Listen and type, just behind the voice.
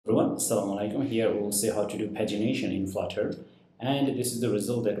everyone, Assalamu alaikum. Here we'll see how to do pagination in Flutter, and this is the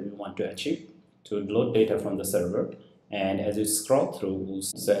result that we want to achieve to load data from the server. And as you scroll through,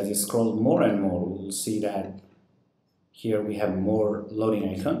 as you scroll more and more, we'll see that here we have more loading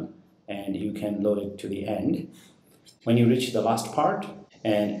icon, and you can load it to the end. When you reach the last part,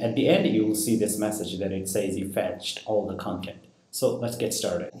 and at the end you will see this message that it says you fetched all the content. So let's get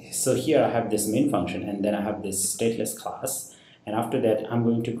started. So here I have this main function, and then I have this stateless class. And after that, I'm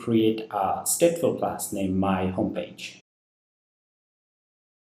going to create a stateful class named my homepage.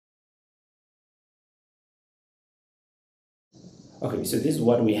 Okay, so this is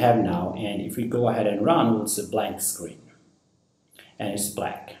what we have now, and if we go ahead and run, we'll see a blank screen, and it's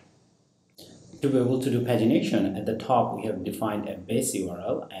black. To be able to do pagination, at the top we have defined a base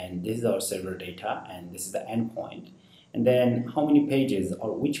URL, and this is our server data, and this is the endpoint. And then how many pages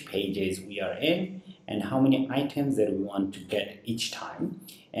or which pages we are in, and how many items that we want to get each time,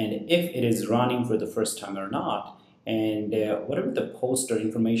 and if it is running for the first time or not, and whatever the post or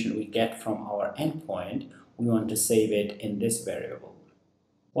information we get from our endpoint, we want to save it in this variable.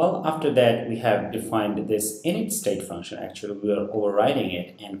 Well, after that we have defined this init state function. Actually we are overriding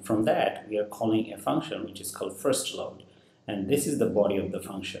it, and from that we are calling a function which is called first load, and this is the body of the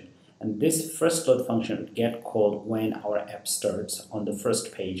function. And this first load function would get called when our app starts on the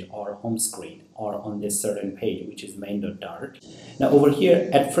first page or home screen or on this certain page, which is main.dart. Now over here,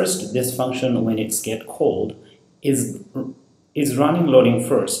 at first this function, when it's get called, is running loading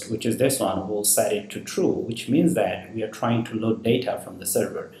first, which is this one. We'll set it to true, which means that we are trying to load data from the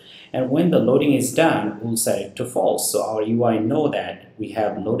server. And when the loading is done, we'll set it to false. So our UI know that we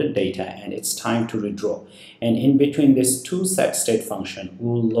have loaded data and it's time to redraw. And in between these two set state function,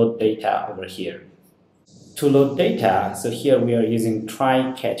 we'll load data over here. To load data, so here we are using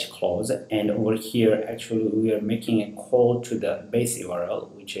try catch clause, and over here actually we are making a call to the base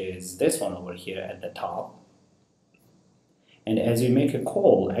URL, which is this one over here at the top. And as we make a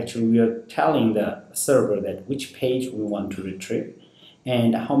call, actually we are telling the server that which page we want to retrieve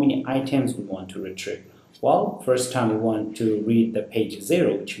and how many items we want to retrieve. Well, first time we want to read the page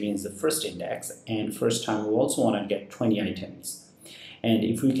 0, which means the first index, and first time we also want to get 20 items. And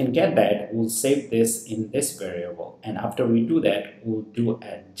if we can get that, we'll save this in this variable, and after we do that, we'll do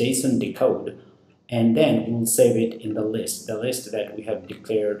a JSON decode, and then we'll save it in the list that we have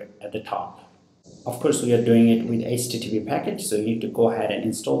declared at the top. Of course, we are doing it with http package, so you need to go ahead and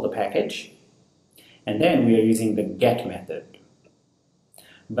install the package, and then we are using the get method.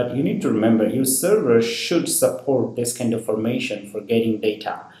 But you need to remember, your server should support this kind of formation for getting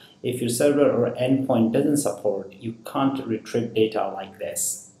data. If your server or endpoint doesn't support, you can't retrieve data like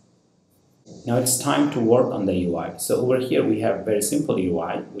this. Now it's time to work on the UI. So over here we have very simple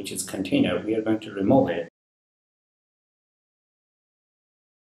UI, which is container. We are going to remove it.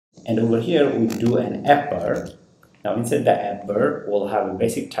 And over here we do an app bar. Now inside the app bar we'll have a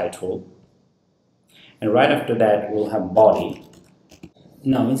basic title, and right after that we'll have body.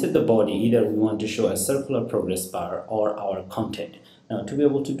 Now inside the body, either we want to show a circular progress bar or our content. Now to be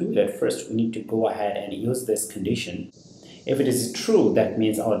able to do that, first we need to go ahead and use this condition. If it is true, that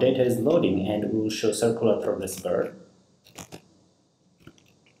means our data is loading and we will show circular progress bar.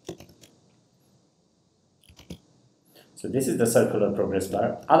 So this is the circular progress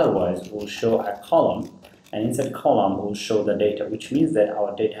bar. Otherwise we'll show a column, and inside column we'll show the data, which means that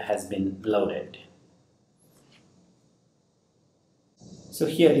our data has been loaded. So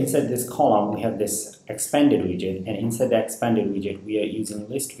here inside this column we have this expanded widget, and inside the expanded widget we are using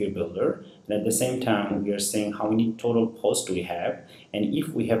ListView.builder, and at the same time we are saying how many total posts we have, and if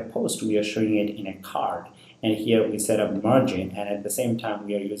we have posts we are showing it in a card, and here we set up margin, and at the same time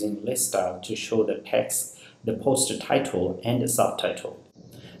we are using list style to show the text, the post title and the subtitle.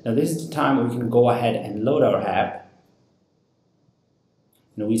 Now this is the time we can go ahead and load our app.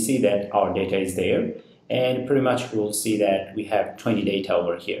 Now we see that our data is there, and pretty much we'll see that we have 20 data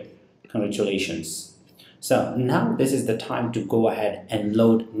over here. Congratulations. So now this is the time to go ahead and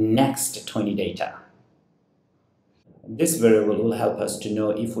load next 20 data. This variable will help us to know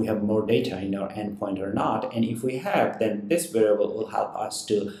if we have more data in our endpoint or not, and if we have, then this variable will help us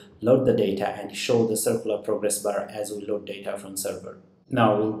to load the data and show the circular progress bar as we load data from server.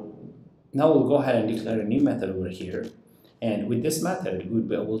 Now we'll go ahead and declare a new method over here. And with this method, we'll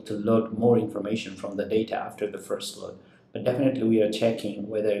be able to load more information from the data after the first load. But definitely we are checking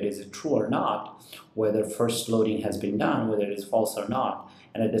whether it is true or not, whether first loading has been done, whether it is false or not.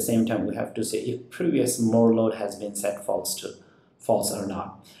 And at the same time, we have to say if previous more load has been set false or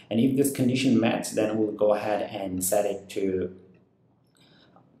not. And if this condition met, then we'll go ahead and set it to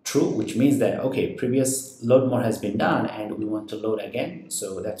true, which means that, okay, previous load more has been done and we want to load again,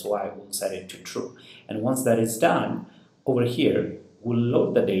 so that's why we'll set it to true. And once that is done, over here we'll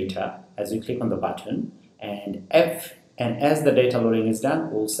load the data as we click on the button, and as the data loading is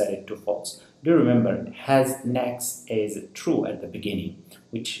done, we'll set it to false. Do remember, has next is true at the beginning,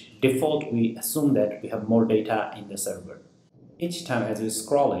 which default we assume that we have more data in the server. Each time as we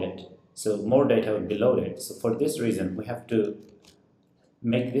scroll it, so more data will be loaded. So for this reason, we have to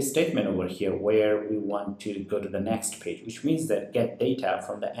make this statement over here where we want to go to the next page, which means that get data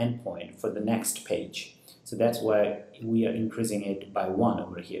from the endpoint for the next page. So that's why we are increasing it by 1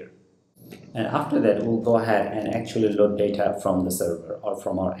 over here. And after that, we'll go ahead and actually load data from the server or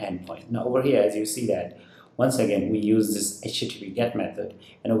from our endpoint. Now over here, as you see that, once again, we use this http.get method,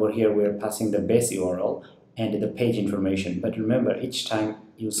 and over here we're passing the base URL and the page information. But remember, each time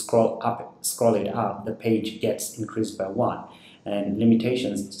you scroll it up, the page gets increased by 1. And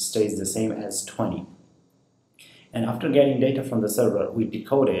limitations stays the same as 20. And after getting data from the server, we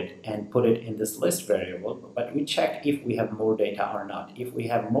decode it and put it in this list variable, but we check if we have more data or not. If we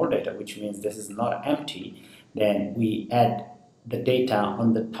have more data, which means this is not empty, then we add the data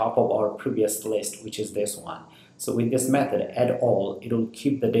on the top of our previous list, which is this one. So with this method, add all, it will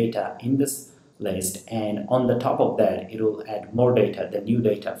keep the data in this list, and on the top of that, it will add more data, the new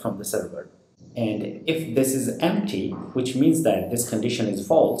data from the server. And if this is empty, which means that this condition is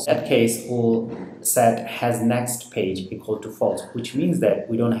false, in that case we'll set has next page equal to false, which means that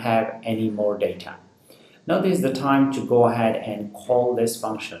we don't have any more data. Now this is the time to go ahead and call this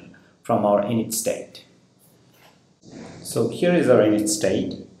function from our init state. So here is our init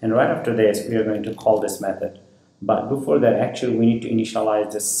state, and right after this we are going to call this method. But before that, actually we need to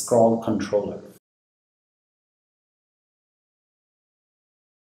initialize this scroll controller.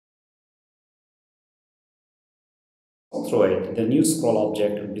 Through it, the new scroll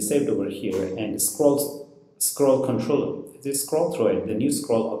object will be saved over here, and the scroll controller. If you scroll through it, the new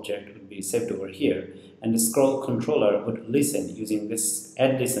scroll object will be saved over here, and the scroll controller would listen using this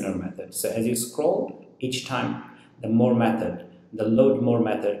add listener method. So as you scroll, each time the load more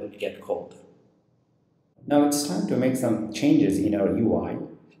method would get called. Now it's time to make some changes in our UI.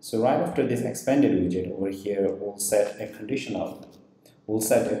 So right after this expanded widget over here, we'll set a condition,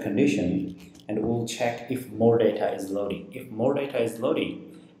 and we'll check if more data is loading. If more data is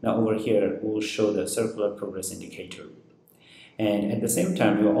loading, now over here we'll show the circular progress indicator. And at the same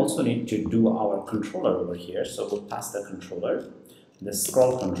time, we also need to do our controller over here. So we'll pass the controller, the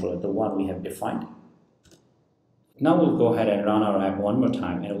scroll controller, the one we have defined. Now we'll go ahead and run our app one more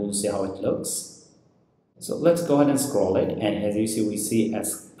time, and we'll see how it looks. So let's go ahead and scroll it, and as you see, we see a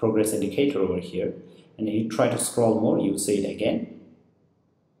progress indicator over here. And if you try to scroll more, you'll see it again.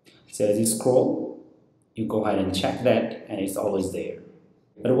 So as you scroll, you go ahead and check that, and it's always there.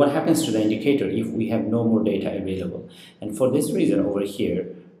 But what happens to the indicator if we have no more data available? And for this reason over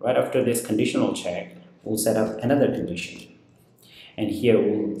here, right after this conditional check, we'll set up another condition. And here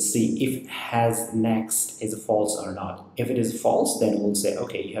we'll see if has next is false or not. If it is false, then we'll say,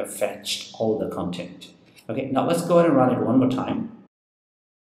 okay, you have fetched all the content. Okay, now let's go ahead and run it one more time.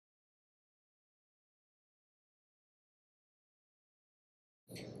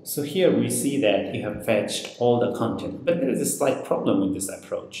 So here we see that you have fetched all the content, but there is a slight problem with this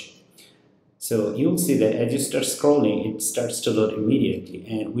approach. So you'll see that as you start scrolling, it starts to load immediately,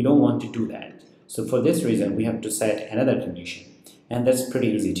 and we don't want to do that. So for this reason, we have to set another condition, and that's pretty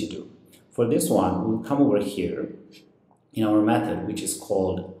easy to do. For this one, we'll come over here in our method, which is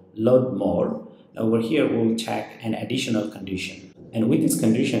called load more. Over here, we'll check an additional condition. And with this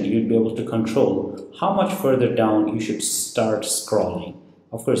condition, you'll be able to control how much further down you should start scrolling.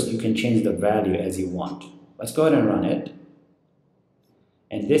 Of course, you can change the value as you want. Let's go ahead and run it.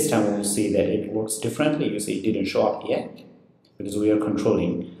 And this time we'll see that it works differently. You see it didn't show up yet because we are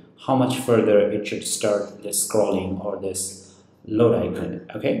controlling how much further it should start this scrolling or this load icon.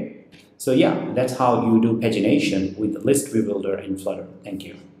 Okay? So yeah, that's how you do pagination with ListView.builder in Flutter. Thank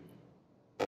you.